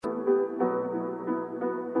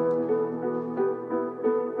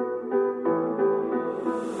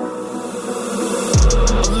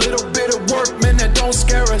won't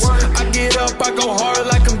scare us. I get up, I go hard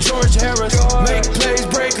like I'm George Harris. Make plays,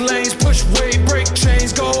 break lanes, push weight, break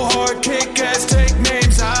chains, go hard, kick ass, take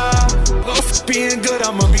names. Being good,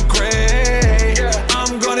 I'ma be great.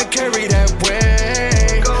 I'm gonna carry that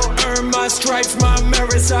weight. Earn my stripes, my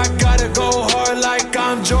merits. I gotta go hard like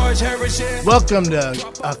I'm George Harris. Yeah. Welcome to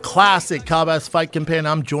a classic Calabasas Fight Campaign.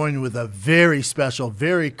 I'm joined with a very special,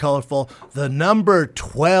 very colorful, the number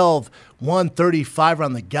 12, 135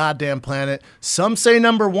 on the goddamn planet. Some say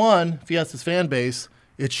number one, if he has his fan base,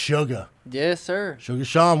 it's Suga. Yes, sir. Suga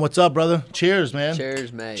Sean, what's up, brother? Cheers, man.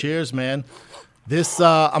 Cheers, mate. Cheers, man. This,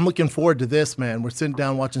 I'm looking forward to this, man. We're sitting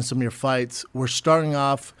down watching some of your fights. We're starting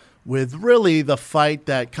off with really the fight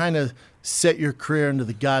that kind of set your career into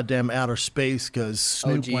the goddamn outer space because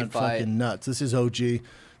Snoop OG went fight. fucking nuts. This is OG.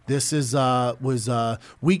 This is was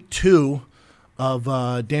week 2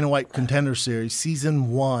 of Dana White Contender Series,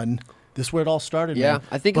 season 1. This is where it all started, Yeah, man.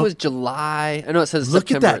 I think it was July. I know it says Look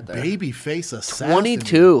September at that right there. baby face assassin.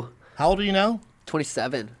 22. How old are you now?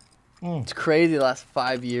 27. It's crazy the last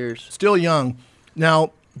 5 years. Still young.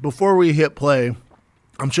 Now, before we hit play,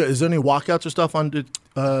 I'm sure, is there any walkouts or stuff on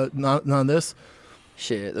on this?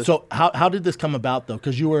 Shit. So how did this come about, though?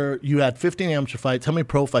 Because you had 15 amateur fights. How many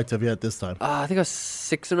pro fights have you had this time? I think I was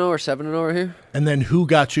 6-0 or 7-0 over here. And then who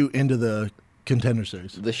got you into the Contender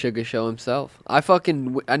Series? The Suga Show himself. I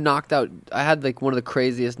knocked out. I had like one of the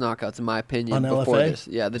craziest knockouts in my opinion On before LFA? this.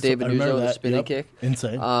 Yeah, the So, David I remember Nuzzo, the that. spinning Yep. kick.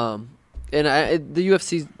 Insane. And the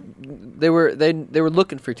UFC, they were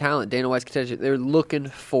looking for talent. Dana White's Contender. They were looking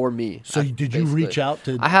for me. So did you reach out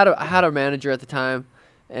to? I had a manager at the time,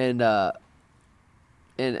 and I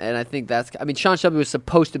think that's. I mean, Sean Shelby was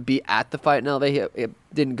supposed to be at the fight in LA. It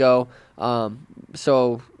didn't go.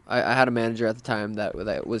 So I had a manager at the time that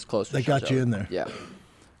was close. They to Sean got you Shelby. in there. Yeah.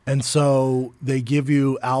 And so they give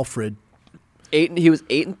you Alfred. He was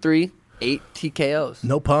 8-3, 8 TKOs.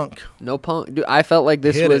 No punk. No punk. Dude, I felt like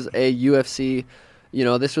this Hit was it. a UFC.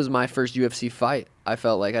 This was my first UFC fight. I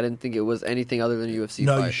felt like I didn't think it was anything other than a UFC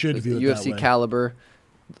No, fight. you should It was view the it that UFC way. caliber.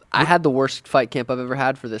 I had the worst fight camp I've ever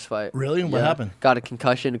had for this fight. Really? What happened? Got a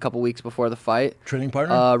concussion a couple weeks before the fight. Training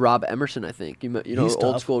partner? Rob Emerson, I think. You know, He's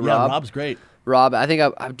old tough. school Yeah, Rob. Rob's great. Rob, I think,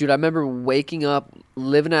 I remember waking up,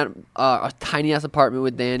 living at a tiny-ass apartment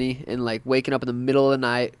with Danny, and, like, waking up in the middle of the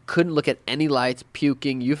night, couldn't look at any lights,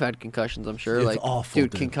 puking. You've had concussions, I'm sure. It's like, awful,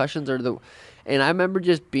 dude. concussions are the... And I remember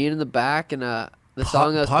just being in the back, and the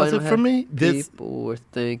song I was pause playing... it for me. People were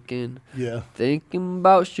thinking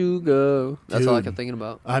about Suga. That's all I Dude. kept thinking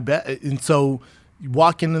about. I bet. And so you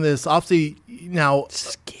walk into this, obviously, now,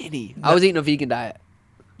 Skinny. I was eating a vegan diet.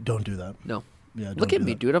 don't do that. No. Yeah, don't Look at do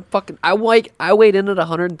me, that. dude. I weighed in at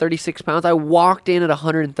 136 pounds. I walked in at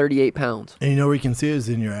 138 pounds. And you know where you can see it is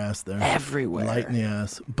in your ass there. Everywhere. Light in the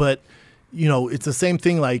ass. But, it's the same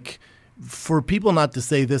thing, like, for people not to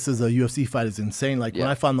say this is a UFC fight is insane. Like, when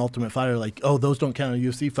Yeah. I found the Ultimate Fighter, like, oh, those don't count as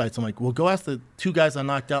UFC fights. I'm like, well, go ask the 2 guys I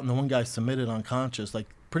knocked out and the 1 guy submitted unconscious. Like,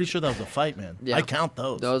 pretty sure that was a fight, man. Yeah. I count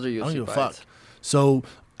those. Those are I don't UFC give a fights. fuck. So,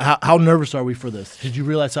 how nervous are we for this? Did you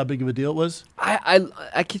realize how big of a deal it was?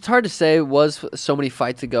 It's hard to say. It was so many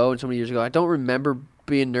fights ago and so many years ago. I don't remember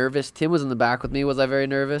being nervous. Tim was in the back with me. Was I very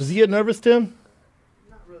nervous? Does he get nervous, Tim?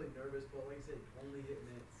 Not really nervous, but like I said, only hit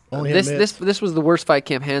mitts. Only hit mitts. This was the worst fight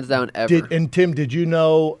camp hands down ever. Tim, did you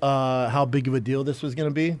know how big of a deal this was going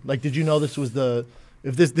to be? Like, did you know this was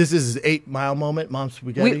if this is his 8 Mile moment, Mom's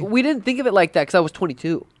Spaghetti? We didn't think of it like that because I was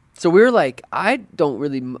 22. So we were like,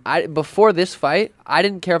 before this fight, I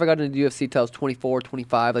didn't care if I got into the UFC till I was 24,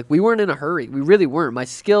 25. Like, we weren't in a hurry. We really weren't. My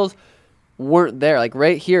skills weren't there. Like,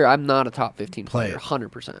 right here, I'm not a top 15 player,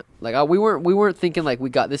 100%. Like, we weren't thinking, like,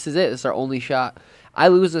 this is it. This is our only shot. I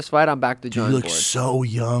lose this fight, I'm back to You drawing look board. so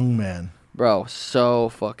young, man. Bro, so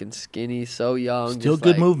fucking skinny, so young. Still just good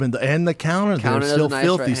like, movement, and the counter there Counter is does still a nice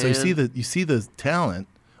filthy. right So hand. you see the talent.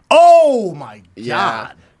 Oh my Yeah.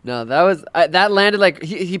 god! No, that landed like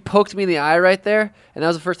he poked me in the eye right there, and that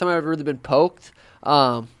was the first time I've ever really been poked.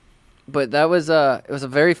 But it was a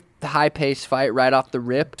very high paced fight right off the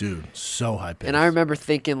rip, Dude, so high paced. and I remember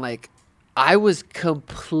thinking like I was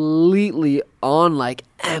completely on like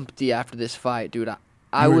empty after this fight, dude.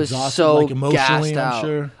 I You were was exhausted, so like, emotionally, gassed I'm out.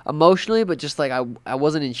 sure. Emotionally, but just like I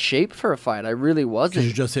wasn't in shape for a fight. I really because wasn't.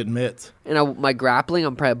 you're just hitting mitts. And my grappling,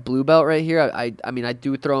 I'm probably a blue belt right here. I mean, I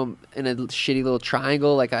do throw them in a shitty little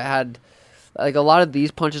triangle. Like I had, like a lot of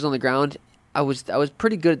these punches on the ground. I was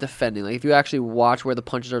pretty good at defending. Like if you actually watch where the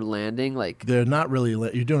punches are landing, like They're not really.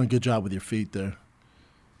 You're doing a good job with your feet there.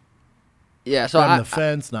 yeah. So On the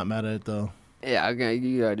fence, not mad at it though. yeah, okay,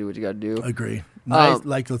 you gotta do what you gotta do. Agree. Nice,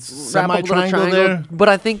 like the Wrap up a little semi-triangle there. But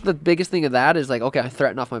I think the biggest thing of that is like, okay, I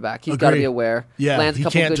threaten off my back. He's got to Agree. be aware. Yeah, lands a he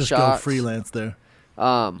couple can't good just shots. go freelance there.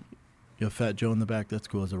 You have Fat Joe in the back. That's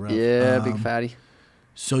cool as a ref. Yeah, big fatty.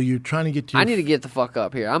 So you're trying to get to. I need to get the fuck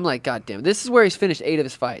up here. I'm like, God damn it. This is where he's finished 8 of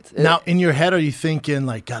his fights. Now, in your head, are you thinking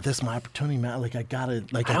like, God, this is my opportunity, man? Like, I gotta,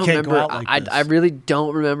 like, I don't can't go remember. out like this. I really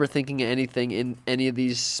don't remember thinking anything in any of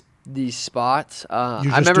these spots. I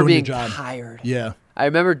just remember doing being your job. tired. Yeah. I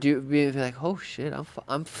remember being like, oh shit,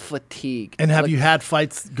 I'm fatigued. And have Like, you had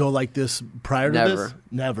fights go like this prior to Never. this?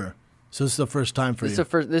 Never. So this is the first time for This you.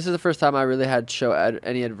 is the first time I really had to show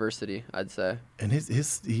any adversity, I'd say. And he's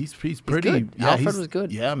pretty. good. Yeah, Alfred was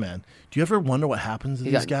good. Yeah, man. Do you ever wonder what happens to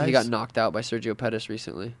these guys? He got knocked out by Sergio Pettis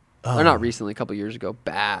recently. Oh. Or not recently, a couple years ago.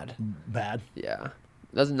 Bad. Bad. Yeah.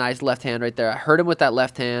 That was a nice left hand right there. I hurt him with that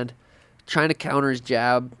left hand, trying to counter his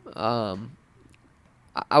jab.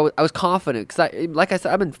 I was confident because, like I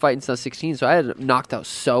said, I've been fighting since 16, so I had knocked out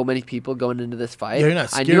so many people going into this fight. Yeah, you're not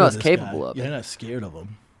scared I knew I of was this capable guy. of Yeah, it. you're not scared of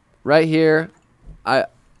him. Right here,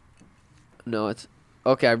 it's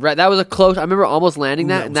okay. Right, that was a close. I remember almost landing Ooh,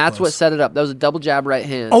 that, that and was that's what close. set it up. That was a double jab right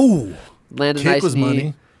hand. Oh, landed kick nice was knee,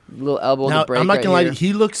 money. little elbow in Now the break. I'm not right gonna lie. here. To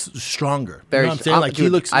you, he looks stronger. Very you know what I'm saying? Like he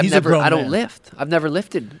dude, looks. I've He's never, a grown I don't man. lift. I've never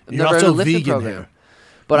lifted. I've You're never also had a lifting vegan program. here.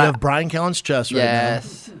 But you I have Brian Callen's chest right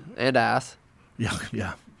yes, and ass. now.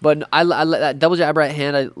 Yeah. But I let that double jab right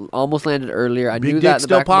hand. I almost landed earlier. I Big knew dick that in the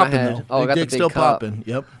still back popping of my head. though. Oh, I Big got the dick big still cup. popping.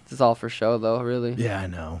 Yep. This is all for show, though. Really. Yeah, I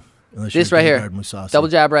know. Unless This you're right here, Vanguard Musasi. double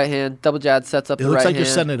jab right hand. Double jab sets up It the looks right like you're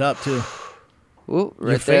hand. setting it up too. Ooh, You're right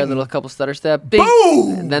there, fainting. little couple stutter step. Bing.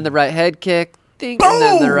 Boom! And then the right head kick. Ding. And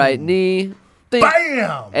then the Boom! right knee. Ding.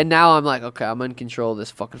 Bam! And now I'm like, okay, I'm in control of this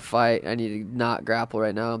fucking fight. I need to not grapple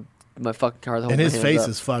right now. My fucking card. And his face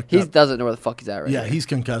is fucked He up. doesn't know where the fuck he's at right Yeah, now. he's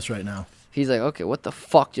concussed right now. He's like, okay, what the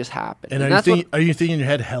fuck just happened? And that's what, are you thinking in your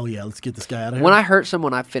head, hell yeah, let's get this guy out of here? when I hurt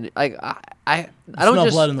someone, I finish. Like I don't smell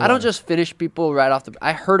just blood in the I don't water. just finish people right off the.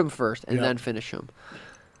 I hurt them first and Yeah. then finish them.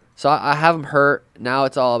 So I have them hurt. Now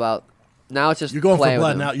it's all about. Now it's just You're going for playing with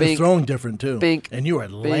blood them. now. You're Bink, throwing different too. bink, and you are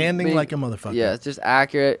landing bink. like a motherfucker. Yeah, it's just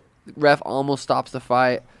accurate. Ref almost stops the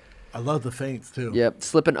fight. I love the feints too. Yep,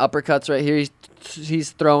 slipping uppercuts right here.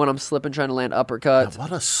 He's throwing. I'm slipping, trying to land Yeah, uppercuts.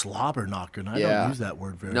 what a slobber knocker. And I Yeah. don't use that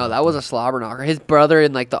word very No, often. that was a slobber knocker. His brother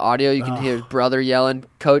in like the audio, you can hear his brother yelling.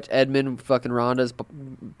 Coach Edmund fucking Ronda's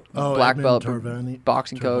black Edmund belt Tarvani-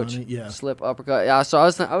 boxing coach. Tarvani, yeah. Slip uppercut. Yeah, so I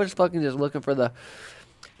was fucking just looking for the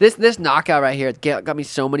this knockout right here. It got me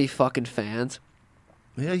so many fucking fans.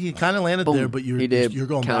 Yeah, he kind of landed Boom. there, but he did. you're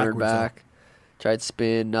going countered backwards. back. Tried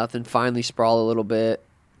spin, nothing. Finally sprawl a little bit.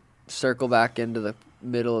 Circle back into the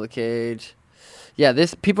middle of the cage. Yeah,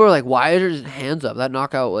 people are like, why are his hands up? That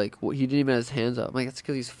knockout, like, he didn't even have his hands up. I'm like, it's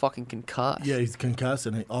because he's fucking concussed. Yeah, he's concussed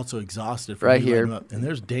and also exhausted. From Right you lighting here. him up. And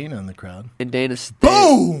there's Dana in the crowd. And Dana,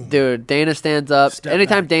 Boom! dude, Dana stands up. Step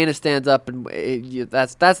Anytime back. Dana stands up, and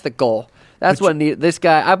that's the goal. That's what this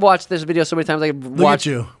guy. I've watched this video so many times. I could Look watch.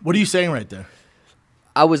 at you. What are you saying right there?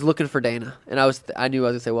 I was looking for Dana, and I knew I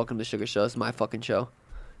was gonna say, "Welcome to the Sugar Show." It's my fucking show.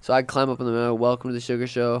 So I'd climb up in the middle. Welcome to the Sugar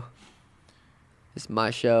Show. It's my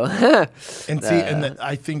show. And see,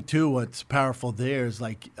 I think too, what's powerful there is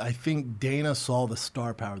like I think Dana saw the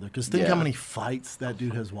star power there. Because think how Yeah. many fights that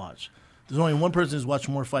dude has watched. There's only one person who's watched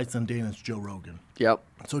more fights than Dana. It's Joe Rogan. Yep.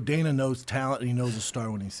 So Dana knows talent and he knows a star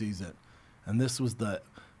when he sees it. And this was the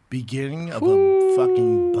beginning of a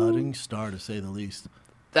fucking budding star, to say the least.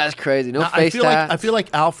 That's crazy. No Now, face tats. I feel like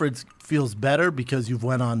Alfred feels better because you've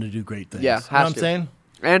went on to do great things. Yeah, you know what has I'm to. saying?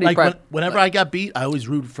 And he Like probably- whenever I got beat, I always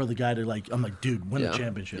rooted for the guy to like. I'm like, dude, win Yeah, the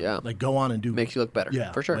championship. yeah. Like, go on and do. makes you look better.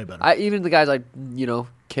 Yeah, for sure. way better. Even the guys I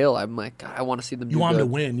kill. I'm like, God, I want to see them. You do want him to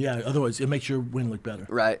good. win, yeah. Otherwise, it makes your win look better.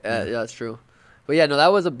 Right. Yeah, that's true. But yeah, no,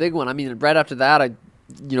 that was a big one. I mean, right after that,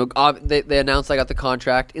 they announced I got the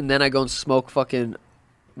contract, and then I go and smoke fucking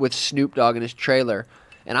with Snoop Dogg in his trailer,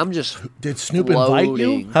 and I'm just Did Snoop invite you?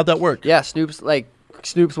 floating. How'd that work? Yeah, Snoop's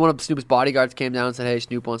one of Snoop's bodyguards came down and said, "Hey,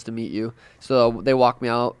 Snoop wants to meet you." So they walked me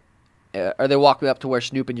out, or they walked me up to where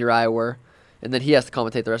Snoop and Uriah were, and then he has to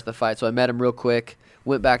commentate the rest of the fight. So I met him real quick,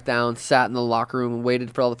 went back down, sat in the locker room, and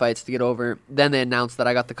waited for all the fights to get over. Then they announced that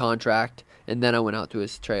I got the contract, and then I went out to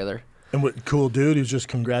his trailer. And what cool dude? He was just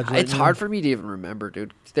congratulating. It's hard for me to even remember,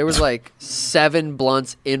 dude. There was like 7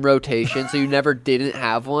 blunts in rotation, so you never didn't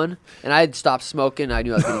have one. And I had stopped smoking. I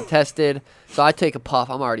knew I was getting tested. So I take a puff.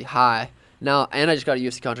 I'm already high. Now, and I just got a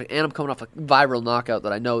UFC contract, and I'm coming off a viral knockout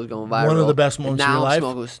that I know is going viral. One of the best moments of your now life? I'm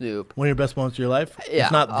smoking with Snoop. One of your best moments of your life? Yeah.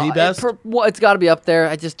 If not the best? It's got to be up there.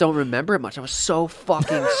 I just don't remember it much. I was so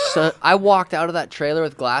fucking... I walked out of that trailer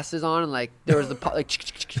with glasses on, and like there was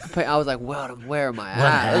the... I was like, where am I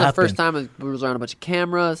at? It was the first time I was around a bunch of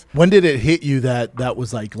cameras. When did it hit you that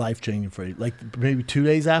was like life-changing for you? Like maybe 2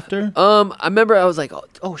 days after? I remember I was like,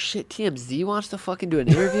 oh shit, TMZ wants to fucking do an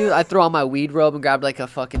interview. I threw on my weed robe and grabbed like a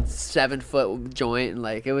fucking 7-foot joint, and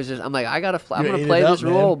like it was just, I'm like, I'm gonna play this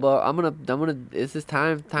role, but I'm gonna. It's this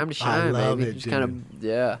time to shine, I love baby. it, Just kind of,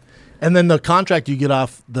 yeah. And then the contract you get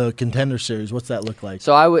off the Contender Series, what's that look like?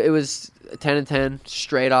 So it was 10-10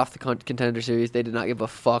 straight off the Contender Series. They did not give a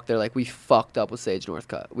fuck. They're like, we fucked up with Sage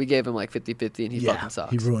Northcutt. We gave him like 50-50, and he fucking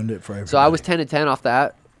sucks. He ruined it for everybody. So I was 10-10 off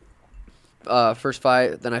that first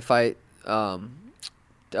fight. Then I fight at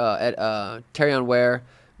Terrion Ware,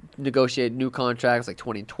 negotiate new contracts like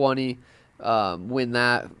 2020, win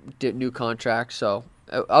that, did new contract. So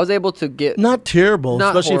I was able to get not terrible,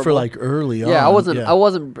 not especially for horrible. like early on. Yeah, I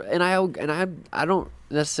wasn't, and I don't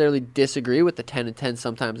necessarily disagree with the 10-10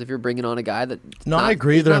 sometimes if you're bringing on a guy that. I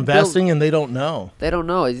agree. They're investing and they don't know. They don't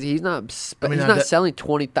know. He's not. mean, he's not selling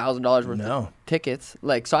 $20,000 worth of tickets.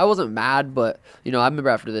 Like, so I wasn't mad, but I remember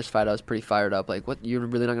after this fight, I was pretty fired up. Like, what? You're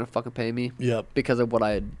really not gonna fucking pay me? Yep. Because of what I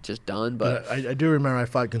had just done. But I do remember I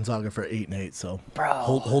fought Gonzaga for 8-8. So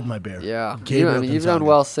hold my beer. Yeah. Gabriel You've done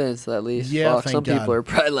well since at least. Yeah. Fuck, some people are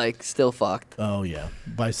probably like still fucked. Oh yeah.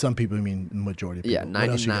 By some people, I mean majority of people. Yeah,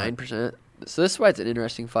 99%. So this fight's an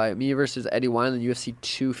interesting fight. Me versus Eddie Wineland, UFC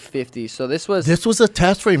 250. So this was a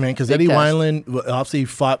test for you, man, because Eddie test. Wineland obviously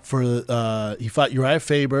fought for Uriah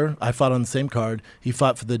Faber. I fought on the same card. He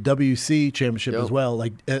fought for the WC championship as well.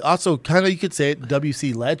 Like also kind of you could say it,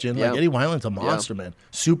 WC legend. Yep. Like Eddie Wineland's a monster, man.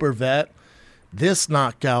 Super vet. This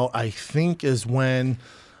knockout, I think, is when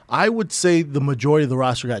I would say the majority of the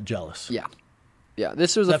roster got jealous. Yeah. Yeah.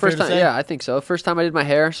 This was the that first fair to time. say? Yeah, I think so. First time I did my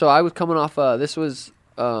hair. So I was coming off. This was.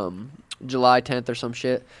 July 10th or some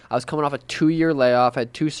shit. I was coming off a 2-year layoff. I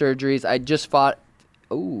had 2 surgeries. I just fought.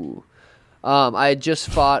 I had just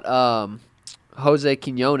fought Jose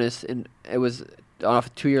Quinones, and it was off a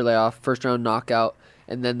 2-year layoff, first round knockout,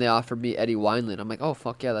 and then they offered me Eddie Wineland. I'm like, oh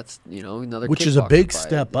fuck yeah, that's another. Which is a big fight.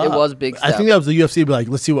 step up. It was a big step. I think that was the UFC. Be like,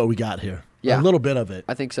 let's see what we got here. Yeah, a little bit of it.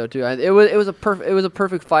 I think so too. It was a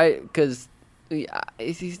perfect fight because the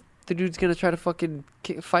dude's gonna try to fucking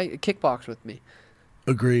kickbox with me.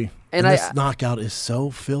 Agree. And this knockout is so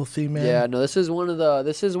filthy, man. Yeah, no, this is one of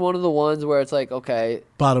the ones where it's like, okay,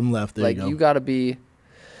 bottom left. There like you go. you gotta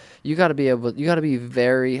be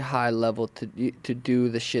very high level to do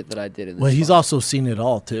the shit that I did in this. Well, he's fight. also seen it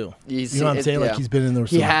all too. You know what I'm saying? Like he's been in there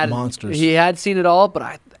with some monsters. He had seen it all,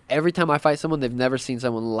 but every time I fight someone, they've never seen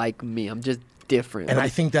someone like me. I'm just different. And I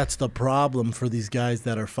think that's the problem for these guys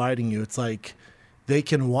that are fighting you. It's like they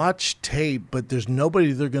can watch tape, but there's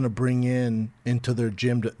nobody they're going to bring into their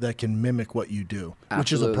gym that can mimic what you do,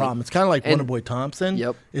 which is a problem. It's kind of like Wonderboy Thompson.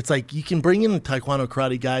 Yep. It's like you can bring in the Taekwondo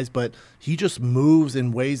karate guys, but he just moves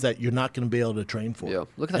in ways that you're not going to be able to train for. Yep.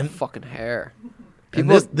 Look at that fucking hair. And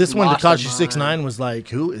this one, Takashi 6'9", was like,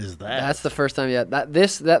 who is that? That's the first time. Yeah,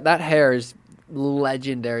 that hair is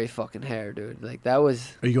legendary fucking hair, dude. Like that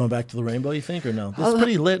was. Are you going back to the rainbow? You think or no? This is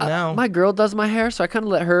pretty lit now. My girl does my hair, so I kind of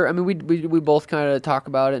let her. I mean, we both kind of talk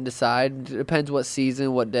about it and decide. It depends what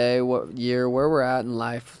season, what day, what year, where we're at in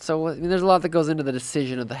life. So I mean, there's a lot that goes into the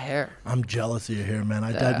decision of the hair. I'm jealous of your hair, man.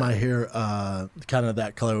 I dyed my hair kind of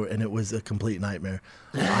that color, and it was a complete nightmare.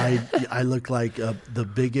 I look like the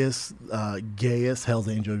biggest, gayest Hell's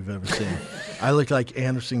Angel you've ever seen. I look like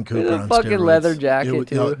Anderson Cooper on fucking steroids. leather jacket,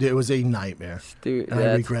 too. It was a nightmare. Dude, and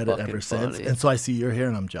I regret it ever funny. since. And so I see your hair,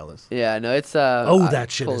 and I'm jealous. Yeah, no, it's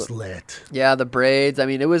that shit is lit. Yeah, the braids. I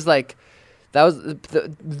mean, it was like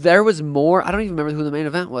there was more. I don't even remember who the main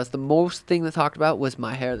event was. The most thing that talked about was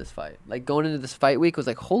my hair. This fight, like going into this fight week, was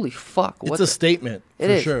like, holy fuck! It's a statement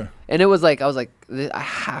for sure. And it was like I was like, I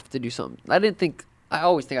have to do something. I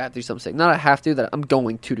always think I have to do something sick. Not I have to, that I'm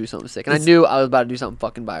going to do something sick. And I knew I was about to do something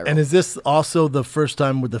fucking viral. And is this also the first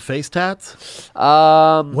time with the face tats?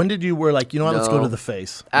 When did you wear like, you know what, let's go to the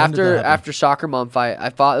face? After Soccer Mom fight,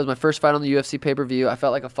 it was my first fight on the UFC pay-per-view. I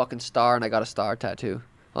felt like a fucking star, and I got a star tattoo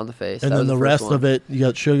on the face. And then the rest of it, you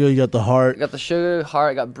got Suga, you got the heart. I got the Suga,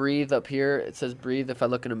 heart. I got breathe up here. It says breathe if I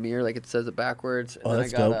look in a mirror, like it says it backwards. And then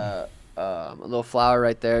that's I got a little flower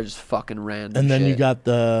right there, just fucking random And then shit. you got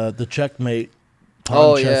the checkmate.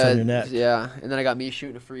 Chest on your neck. Yeah. And then I got me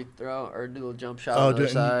shooting a free throw or a little jump shot on the other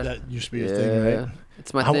side. That used to be your thing, right?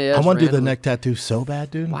 It's my thing. I want to do the neck tattoo so bad,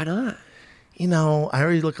 dude. Why not? I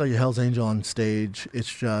already look like a Hell's Angel on stage. It's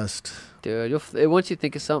just, Dude, once you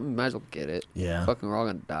think of something, you might as well get it. Yeah. Fucking, we're all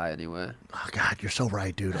gonna die anyway. Oh God, you're so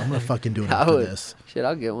right, dude. I'm gonna fucking do it I after would. this. Shit,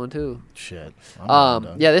 I'll get one too. Shit. I'm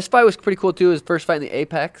done. Yeah, this fight was pretty cool too. It was first fight in the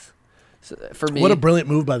Apex. So, for me, What a brilliant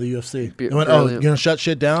move by the UFC. Be- They went, oh, you're brilliant. gonna shut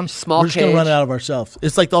shit down? Small We're just gonna run cage. it out of ourselves.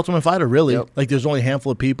 It's like the Ultimate Fighter, really. Yep. Like there's only a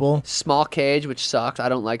handful of people. small cage, which sucks. I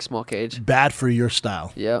don't like small cage. Bad for your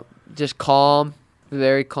style. Yep, just calm,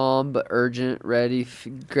 very calm, but urgent, ready,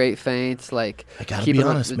 great feints. Like, I gotta keep be it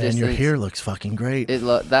up honest, the man. Your distance. hair looks fucking great. That's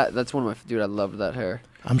one of my dude. I loved that hair.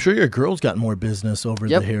 I'm sure your girl's got more business over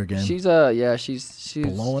Yep, the hair game. she's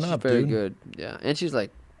Blowing she's up, very dude. good. Yeah, and she's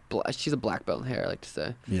like, she's a black belt in hair. I like to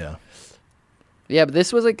say. Yeah. Yeah, but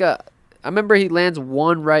this was like I remember he lands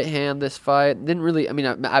one right hand this fight. Didn't really. I mean,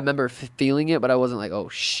 I remember feeling it, but I wasn't like, oh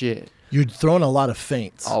shit. You're throwing a lot of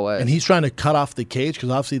feints. Always. And he's trying to cut off the cage because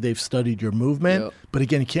obviously they've studied your movement. Yep. But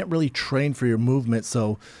again, you can't really train for your movement.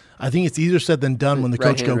 So I think it's easier said than done when the Right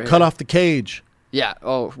coach hand, go, right cut hand. off the cage. Yeah.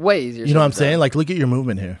 Oh, way easier. You know what I'm said than saying? done. Like, look at your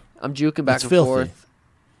movement here. I'm juking back It's and filthy. forth,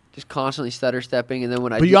 just constantly stutter stepping, and then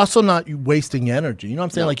when I But do, you're also not wasting energy. You know what I'm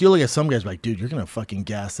saying? No. Like, you look at some guys like, dude, you're going to fucking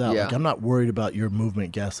gas out. Yeah. Like, I'm not worried about your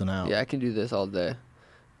movement gassing out. yeah, I can do this all day.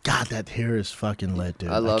 God, that hair is fucking lit, dude.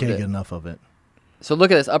 I loved can't it. get enough of it. So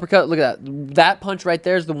look at this uppercut. Look at that. That punch right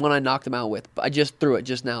there is the one I knocked him out with. I just threw it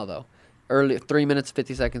just now though. Early 3 minutes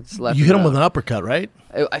 50 seconds left. You in hit the him with an round. uppercut, right?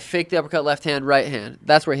 I faked the uppercut left hand, right hand.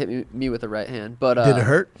 That's where he hit me with the right hand. But Did it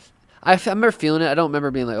hurt? I remember feeling it. I don't remember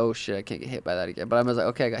being like, "Oh shit, I can't get hit by that again." But I was like,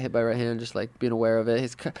 "Okay, I got hit by right hand." Just like being aware of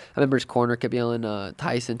it. I remember his corner kept yelling,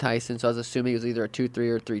 "Tyson, Tyson." So I was assuming it was either a 2-3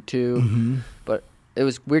 or 3-2. Mm-hmm. But it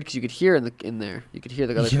was weird because you could hear in there. You could hear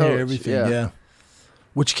the other You can coach. hear everything, yeah.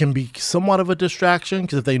 Which can be somewhat of a distraction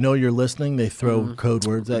because if they know you're listening, they throw code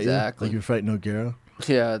words at Exactly. you. Like you're fighting O'Gara.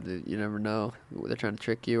 Yeah, you never know. They're trying to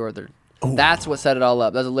trick you, or they're. That's what set it all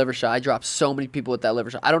up. That was a liver shot. I dropped so many people with that liver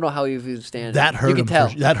shot. I don't know how he was standing. That hurt you him. can tell.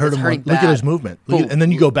 That hurt It's him. hurting Look at bad. his movement. Boom, And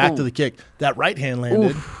then you go back to boom. the kick. That right hand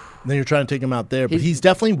landed. And then you're trying to take him out there. But He's- he's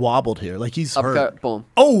definitely wobbled here. Like he's hurt. Uppercut, boom.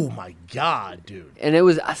 Oh, my God, dude. And it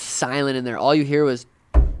was silent in there. All you hear was.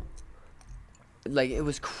 Like, it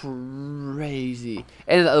was crazy.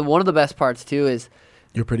 And one of the best parts, too, is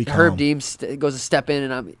You're pretty calm. Herb Deem goes to step in,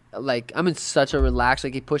 and I'm in such a relaxed.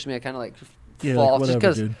 Like, he pushed me. I kind of like Yeah, fall like, off just whatever,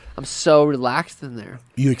 because dude. I'm so relaxed in there.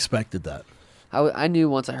 You expected that. I knew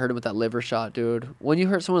once I heard him with that liver shot, dude. When you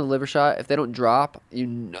hurt someone with a liver shot, if they don't drop, you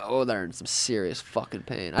know they're in some serious fucking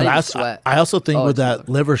pain. I But didn't sweat. I also think Oh, with it's that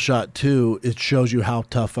another- liver shot, too, it shows you how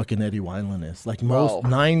tough fucking Eddie Wineland is. Like most,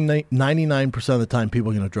 Bro. 99% of the time, people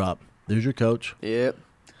are going to drop. There's your coach. Yep.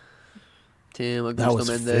 Tim That Augusto was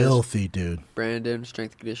Mendez, filthy, dude. Brandon,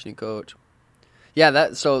 strength and conditioning coach. Yeah,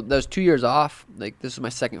 those 2 years off. Like, this was my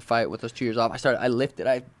second fight with those 2 years off. I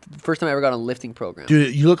lifted. First time I ever got on a lifting program.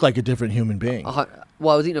 Dude, you look like a different human being. Well,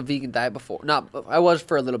 I was eating a vegan diet before. I was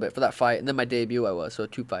for a little bit for that fight, and then my debut I was, so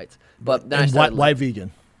 2 fights. But then I And started. why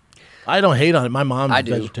vegan? I don't hate on it. My mom's I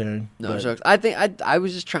do. vegetarian. No, but- jokes. I think I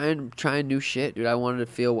was just trying new shit, dude. I wanted to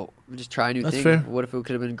feel just try a new That's thing. fair. What if it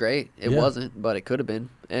could have been great? It Yeah. wasn't, but it could have been.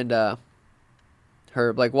 And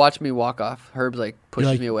Herb, like, watch me walk off. Herb's like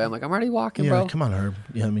pushes like- me away. I'm like, I'm already walking, yeah, bro. come on, Herb.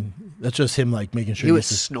 Yeah, I mean, that's just him like making sure He was gets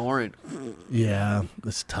his- snoring. Yeah,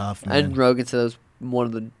 it's tough, man. And Rogan said it was one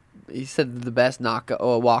of the. He said the best walk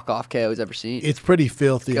off KO he's ever seen. It's pretty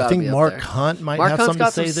filthy. I Gotta think be up Mark there. Hunt might Mark have Hunt's something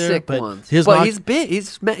got to say some there, sick but ones. his But knock- he's big.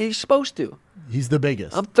 He's supposed to. he's the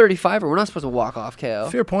biggest. I'm 35, we're not supposed to walk off KO.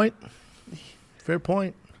 Fair point. Fair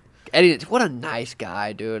point. Eddie, what a nice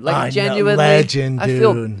guy, dude. Like, I know, genuinely, legend, I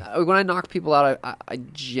feel dude. when I knock people out, I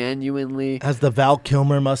genuinely. Has the Val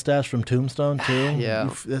Kilmer mustache from Tombstone too? Yeah.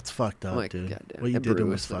 That's fucked up, I'm like, dude. goddamn, What you and did to him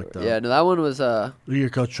Bruce, was fucked up. Yeah, no, that one was. Your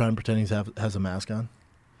coach trying to pretend has a mask on.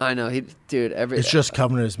 I know dude. It's just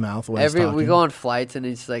covering his mouth while he's talking. we go on flights and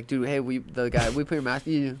he's like, dude, hey, we put your mask,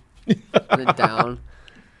 you, and then down,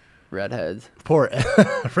 redheads. Poor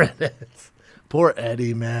redheads. Poor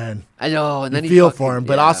Eddie, man. I know, and then You he feel fucking- for him,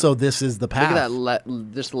 but yeah. also this is the Look path. at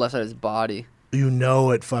that, just the left side of his body. You know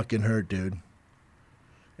it fucking hurt, dude.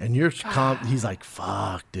 And you're he's like,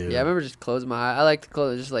 fuck, dude. Yeah, I remember just closing my eye. I like to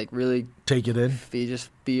close, just like really Take it in. just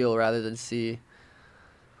feel rather than see.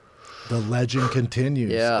 The legend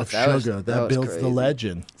continues Yeah, of that was- Suga. that That was builds the crazy.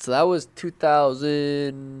 legend. So that was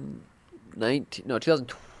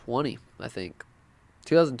 2020, I think.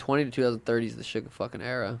 2020 to 2030 is the Suga fucking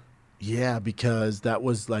era. Yeah, because that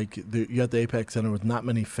was like you got the Apex Center with not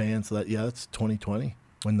many fans. So that's 2020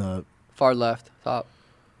 when the Far left, top,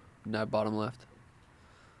 not bottom left.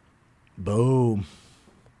 boom.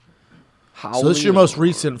 How So this is your most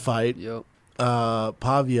recent fight, Yep.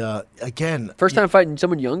 Pavia. Again, First time fighting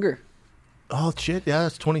someone younger. oh shit, yeah,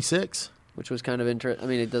 that's 26. which was kind of interesting. I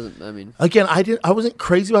mean, it doesn't. I mean, Again, I wasn't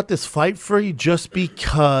crazy about this fight for you just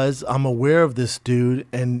because I'm aware of this dude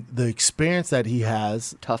and the experience that he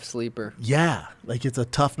has. tough sleeper. Yeah, like it's a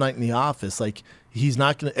tough night in the office. Like he's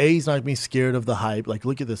not gonna be scared of the hype. Like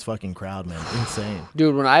look at this fucking crowd, man, insane.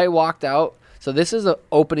 Dude, when I walked out, so this is the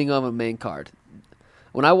opening of a main card.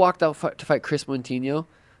 When I walked out to fight Chris Montino,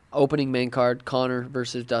 opening main card, Connor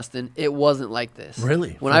versus Dustin, it wasn't like this.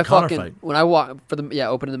 Really? When For I a Connor fucking fight? when I walked for the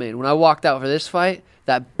opening the main. When I walked out for this fight,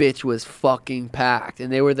 that bitch was fucking packed,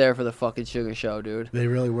 and they were there for the fucking Sugar show, dude. They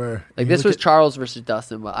really were. Like this was Charles versus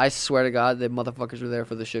Dustin, but I swear to God, the motherfuckers were there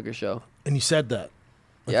for the Sugar show. And you said that.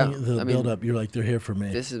 I Yeah, think the I mean, build up. You're like they're here for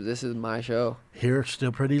me. This is my show. Here,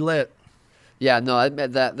 still pretty lit. Yeah, no, I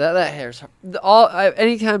admit that hair's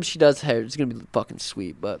anytime she does hair, it's gonna be fucking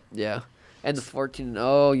sweet. But yeah, and the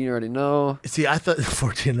 14-0, you already know. See, I thought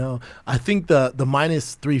 14-0. I think the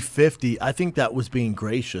minus 350. I think that was being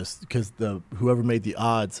gracious because whoever made the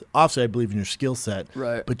odds. Obviously, I believe in your skill set.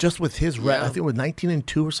 Right. But just with his Yeah. I think with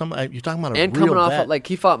 19-2 or something. You're talking about a And real coming off vet. of, like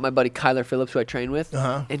he fought my buddy Kyler Phillips, who I train with,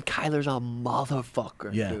 Uh-huh. and Kyler's a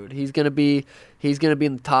motherfucker, Yeah. dude. He's gonna be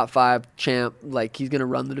in the top 5 champ. Like he's gonna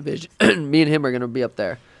run the division. Me and him are gonna be up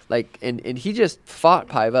there. Like and he just fought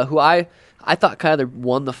Paiva, who I thought Kyler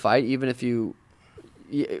won the fight, even if you.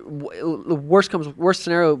 The worst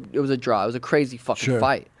scenario, it was a draw. It was a crazy fucking Sure.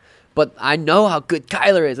 fight. But I know how good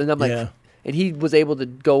Kyler is, and I'm like, Yeah. and he was able to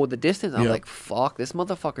go with the distance. I'm Yeah. like, fuck, this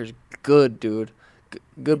motherfucker's good, dude.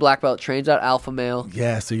 Good black belt, trains out alpha male.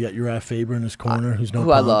 Yeah, so you got Uriah Faber in his corner, who's no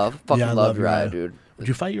who I punk. love. Fucking I love Uriah, dude. Would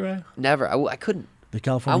you fight Uriah? Never. I couldn't. The I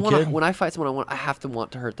California want kid? when I fight someone, I have to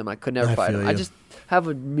want to hurt them. I could never I fight feel him. I you. just have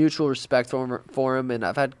a mutual respect for him, and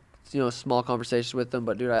I've had small conversations with him.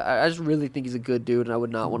 But dude, I just really think he's a good dude, and I would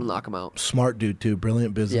not want to knock him out. Smart dude, too.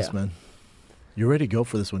 Brilliant businessman. You're ready to go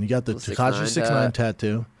for this one. You got the Little Takashi 6'9" 6'9"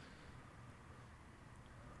 tattoo.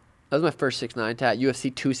 That was my first 6'9" tat.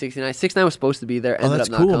 UFC 269. 6'9" was supposed to be there. Oh, Ended that's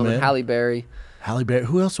up not cool, coming. man. Halle Berry. Halle Berry.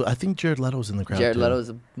 Who else? I think Jared Leto was in the crowd, Jared too. Leto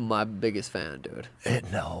is my biggest fan, dude.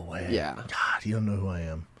 No way. Yeah. God, you don't know who I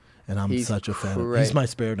am. And I'm He's such a fan. great. He's my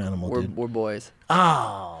spirit animal, dude. We're boys.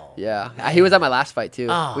 Oh. Yeah. He was at my last fight, too.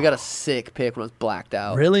 Oh. We got a sick pic when I was blacked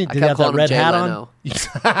out. Really? I Did he kept have that calling him red Jay hat Leno.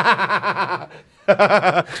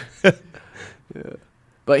 on?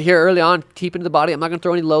 But here early on, teep into the body. I'm not going to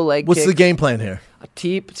throw any low leg What's kicks. the game plan here? A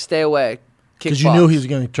teep, stay away. Because you knew he was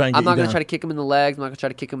going to try and get I'm not you going to down. try to kick him in the legs. I'm not going to try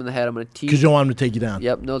to kick him in the head. I'm going to teep. Because you don't want him to take you down.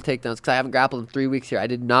 Yep, no takedowns. Because I haven't grappled in 3 weeks here. I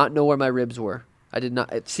did not know where my ribs were. I did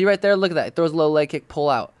not. See right there? Look at that. It throws a low leg kick, pull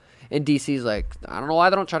out. And DC's like, I don't know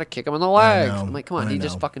why they don't try to kick him in the legs. know. I'm like, come on. I He know.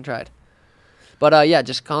 just fucking tried. But yeah,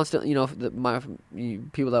 just constantly,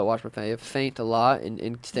 people that watch my fight faint a lot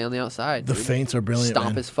and stay on the outside. The dude. feints are brilliant, Stomp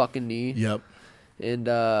man. his fucking knee. Yep. And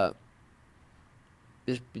I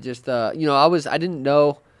didn't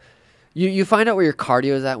know. You find out where your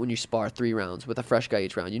cardio is at when you spar 3 rounds with a fresh guy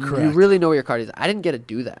each round. You Correct. really know where your cardio is. I didn't get to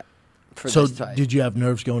do that for So this fight. did you have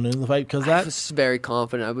nerves going into the fight because of I that? was very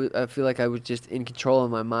confident. I feel like I was just in control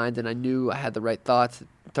of my mind, and I knew I had the right thoughts,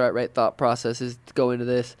 the right thought processes to go into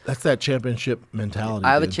this. That's that championship mentality.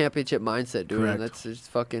 I have a dude. championship mindset, dude. Correct. And that's just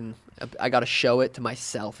fucking. I got to show it to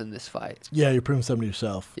myself in this fight. Yeah, you're proving something to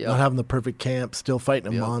yourself. Yep. Not having the perfect camp, still fighting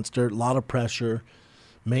a Yep. monster, a lot of pressure.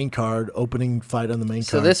 Main card, opening fight on the main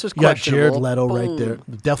So card. this was you got Jared questionable. Leto right Boom.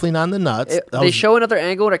 there. Definitely not in the nuts. They show another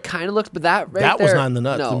angle, and it kind of looks, but that right That was there, not in the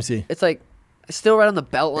nuts. No, Let me see. It's like it's still right on the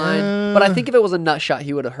belt line. But I think if it was a nut shot,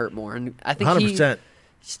 he would have hurt more. And I think 100%.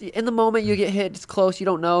 in the moment you get hit, it's close. You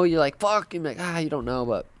don't know. You're like fuck. You're like you don't know.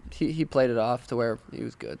 But he played it off to where he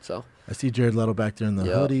was good. So I see Jared Leto back there in the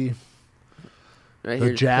Yep. hoodie. right The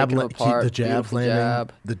here, jab, picking him apart, the jab beautiful landing.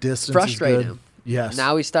 jab. The distance Frustrate is good. him. Yes.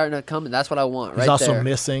 Now he's starting to come, and that's what I want. He's right also there.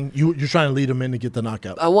 missing. You're trying to lead him in to get the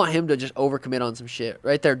knockout. I want him to just overcommit on some shit.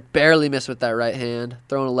 Right there, barely miss with that right hand.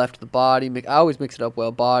 Throwing a left to the body. I always mix it up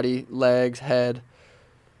well. Body, legs, head.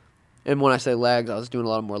 And when I say legs, I was doing a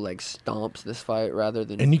lot more leg stomps this fight rather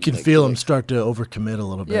than. And you can leg feel him kicks. start to overcommit a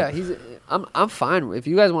little bit. Yeah, I'm fine. If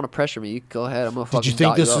you guys want to pressure me, you can go ahead. I'm gonna fucking. Did you think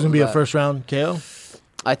dot this you was up going to be with a that. first round KO?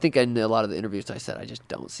 I think in a lot of the interviews I said I just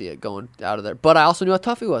don't see it going out of there. But I also knew how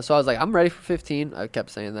tough he was, so I was like, I'm ready for 15. I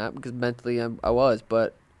kept saying that because mentally I was,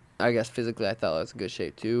 but I guess physically I thought I was in good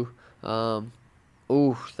shape too. That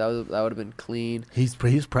would have been clean. He's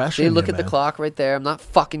pressuring See, look you, at the man. clock right there. I'm not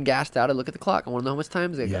fucking gassed out. I look at the clock. I want to know how much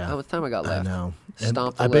time I got I left. know. And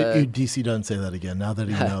Stomp the I bet you leg. DC doesn't say that again now that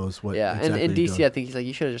he knows what Yeah, exactly and you're DC, doing. I think he's like,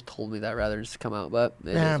 you should have just told me that rather than just come out. But it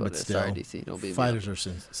is Yeah, what but it is. still, Sorry, DC, don't beat me up. fighters are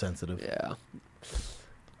sensitive. Yeah.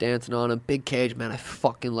 Dancing on him. Big cage, man. I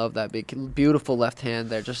fucking love that big, beautiful left hand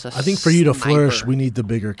there. Just a I think for you to sniper. flourish, we need the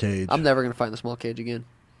bigger cage. I'm never going to fight in the small cage again.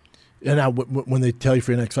 And now, when they tell you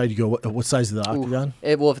for your next fight, you go, what size is the octagon?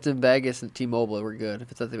 Well, if it's in Vegas and T-Mobile, we're good.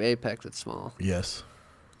 If it's at the Apex, it's small. Yes.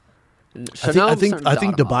 So I think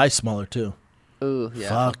Dubai's smaller too. Ooh, yeah.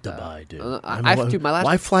 Fuck Dubai, dude. Dude, my last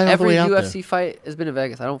why fly all the way out every there? UFC fight has been in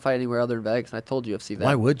Vegas. I don't fight anywhere other than Vegas, and I told UFC that.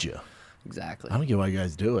 Why would you? Exactly. I don't get why you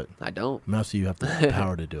guys do it. I don't. Mostly you have the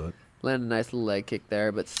power to do it. Land a nice little leg kick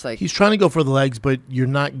there, but it's like He's trying to go for the legs, but you're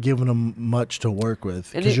not giving him much to work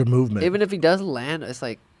with because your movement. Even if he does land, it's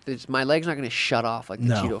like my leg's not going to shut off like the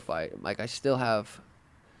No. Cheeto fight. Like I still have.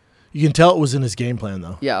 You can tell it was in his game plan,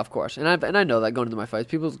 though. Yeah, of course, and I know that going into my fights,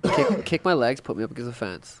 people kick my legs, put me up against the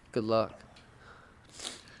fence. Good luck.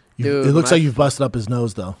 Dude, it looks like you've busted up his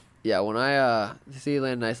nose, though. Yeah, when I see you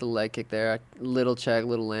land a nice little leg kick there, little check,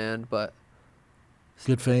 little land, but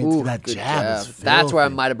Good feint. ooh, That good jab is That's where I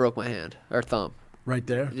filthy. might have broke my hand or thumb. Right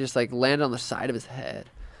there. Just like landed on the side of his head.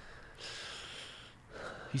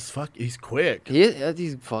 He's quick.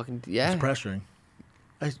 He's fucking He's pressuring.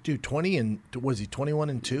 Dude, 20 and was he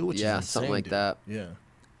 21-2? Which Yeah, is insane, something like dude. that. Yeah.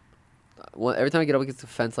 Well, every time I get up against the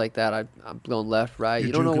fence like that, I'm going left, right. You're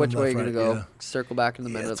You don't know juking which way left, you're gonna right, go. yeah. Circle back in the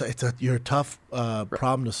middle. You're a tough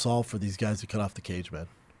problem to solve for these guys to cut off the cage, man.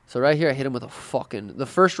 So right here, I hit him with the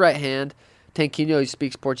first right hand. Tanquinho, he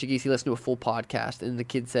speaks Portuguese. He listened to a full podcast, and the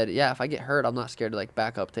kid said, "Yeah, if I get hurt, I'm not scared to like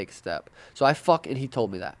back up, take a step." So and he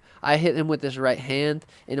told me that. I hit him with this right hand,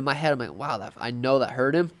 and in my head, I'm like, "Wow, I know that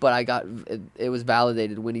hurt him," but it was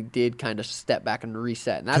validated when he did kind of step back and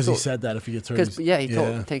reset. And that's Because he said that if he gets hurt. Because he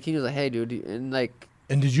told Tanquinho was like, "Hey, dude," and like.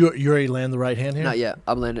 And did you already land the right hand here? Not yet.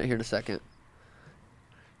 I'm landing it here in a second.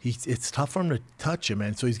 It's tough for him to touch him,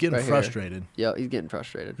 man. So he's getting Right here. frustrated. Yeah, he's getting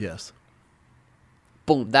frustrated. Yes.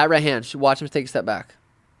 Boom, that right hand. Watch him take a step back.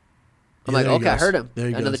 I'm Yeah, like, there he okay, I goes. heard him. There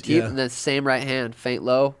he Another goes, teep, yeah. and then same right hand, feint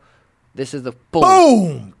low. This is the boom.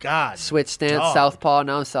 Boom! God. Switch stance, dog. southpaw.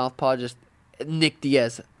 Now I'm southpaw. Just Nick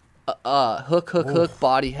Diaz. Hook,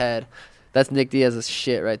 body head. That's Nick Diaz's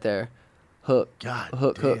shit right there. Hook. God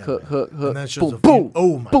Hook. And that's just Boom, a boom. few-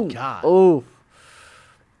 oh, my boom. God. Oh.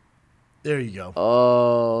 There you go.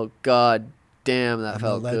 Oh, God damn, that And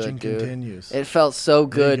felt the legend good, dude. continues. It felt so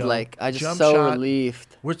There you good. go. Like, I just Jump so shot.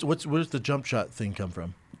 relieved. Where's the jump shot thing come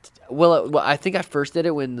from? Well, I think I first did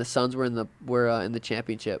it when the Suns were in the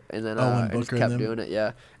championship, and then when I just Booker and kept them- doing it.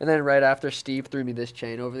 Yeah, and then right after Steve threw me this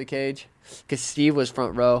chain over the cage, because Steve was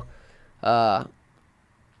front row, and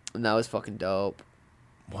that was fucking dope.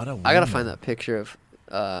 What a I gotta win, find man. that picture of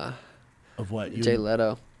Of what? Jay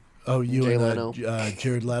Leto. Oh, you Jay and Leno.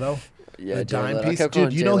 Jared Leto? Yeah, The Jay dime Leto. I piece? kept Dude,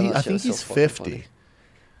 calling you Jay know, Leto. I That think shit was he's so fucking 50. funny.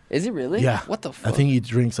 Is he really? Yeah. What the fuck? I think he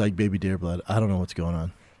drinks like baby deer blood. I don't know what's going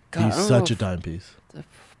on. God, I He's don't such know a dime piece.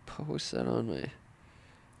 Post that on me.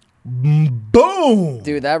 Boom!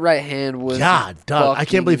 Dude, that right hand was God, dog. I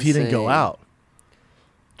can't believe he didn't go insane. out.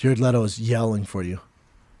 Jared Leto is yelling for you.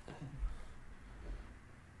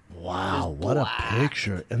 Wow, what a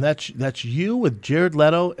picture. And that's you with Jared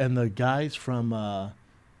Leto and the guys from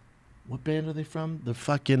what band are they from? The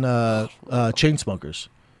fucking Chainsmokers.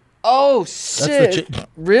 Oh the shit!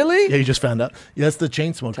 Really? Yeah, you just found out. Yeah, that's the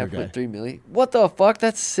Chainsmoker guy. 10.3 million. What the fuck?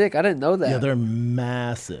 That's sick. I didn't know that. Yeah, they're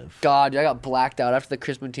massive. God, I got blacked out after the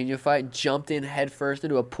Chris Montinho fight. Jumped in head first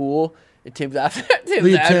into a pool. And Tim's after. Tim's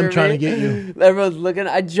Look at after Tim trying me. to get you. Everyone's looking.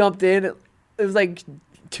 I jumped in. It was like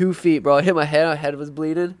 2 feet, bro. I hit my head. My head was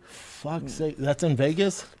bleeding. Fuck's sake. That's in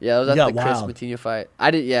Vegas? Yeah, it was You at got the Chris wild. Montinho fight.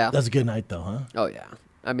 I did. Yeah. That's a good night, though, huh? Oh yeah.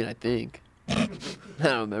 I mean, I think. I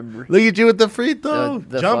don't remember. Look at you with the free throw.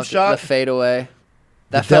 Jump shot. The fadeaway.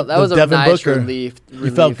 That The was a Devin nice Booker. relief.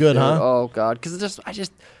 You felt good, dude. huh? Oh god, because I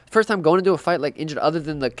just first time going into a fight like injured, other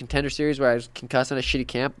than the Contender Series where I was concussed in a shitty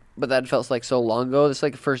camp, but that felt like so long ago. This is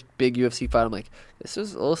like the first big UFC fight. I'm like,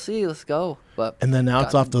 we'll see, let's go. But And then now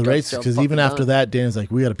it's off the races because even after that, Dan's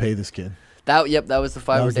like, we got to pay this kid. that was the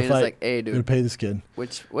fight That where was the Dana's fight. like, hey We got to dude, pay this kid.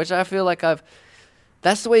 which I feel like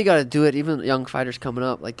that's the way you got to do it. Even young fighters coming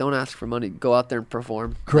up, like don't ask for money, go out there and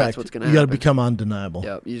perform. Correct. That's what's gonna You happen. got to become undeniable.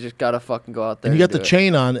 Yep, you just gotta fucking go out there. And you got do the it.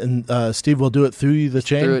 chain on, and Steve will do it through you, the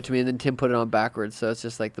chain. Threw it to me, and then Tim put it on backwards, so it's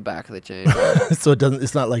just like the back of the chain. So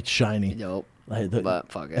it's not like shiny. Nope.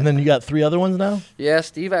 But fuck it. And then you got 3 other ones now? Yeah,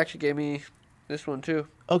 Steve actually gave me this one too.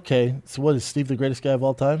 Okay. So what, is Steve the greatest guy of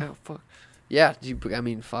all time? Oh fuck. Yeah, I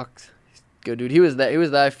mean, fuck. He's good dude. He was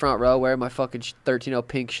that front row wearing my fucking 13-0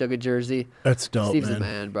 pink Suga jersey. That's dope, Steve's man. the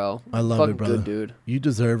man, bro. I love fucking it, brother. Good dude. You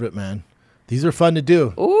deserve it, man. These are fun to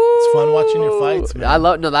do. Ooh. It's fun watching your fights, man. I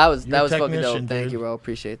love. No, that was You're a fucking dope. technician, Thank dude. you, bro.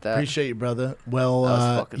 Appreciate that. Appreciate you, brother. Well, That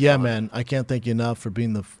was fucking yeah, fun. man. I can't thank you enough for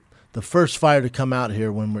being the first fighter to come out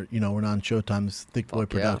here when we're not on Showtime. This Thick Boy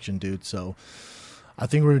Fuck yeah. production, dude. So I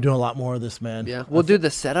think we're doing a lot more of this, man. Yeah. Well, dude, the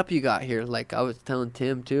setup you got here, like I was telling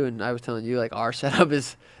Tim too, and I was telling you, like our setup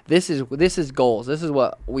is this is goals. This is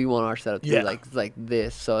what we want our setup to be like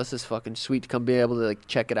this. So this is fucking sweet to come be able to like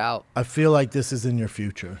check it out. I feel like this is in your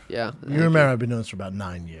future. Yeah. You remember I've been doing this for about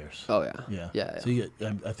 9 years. Oh yeah. Yeah. Yeah. So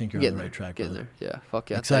I think you're on the right track. Getting there. Yeah. Fuck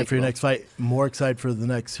yeah. Excited Thank for your you, next fight. More excited for the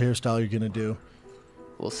next hairstyle you're gonna do.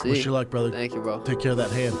 We'll see. Wish you luck, brother. Thank you, bro. Take care of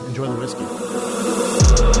that hand. Enjoy the whiskey.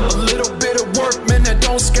 A little bit of work, man, that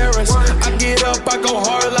don't scare us. I get up, I go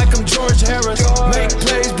hard.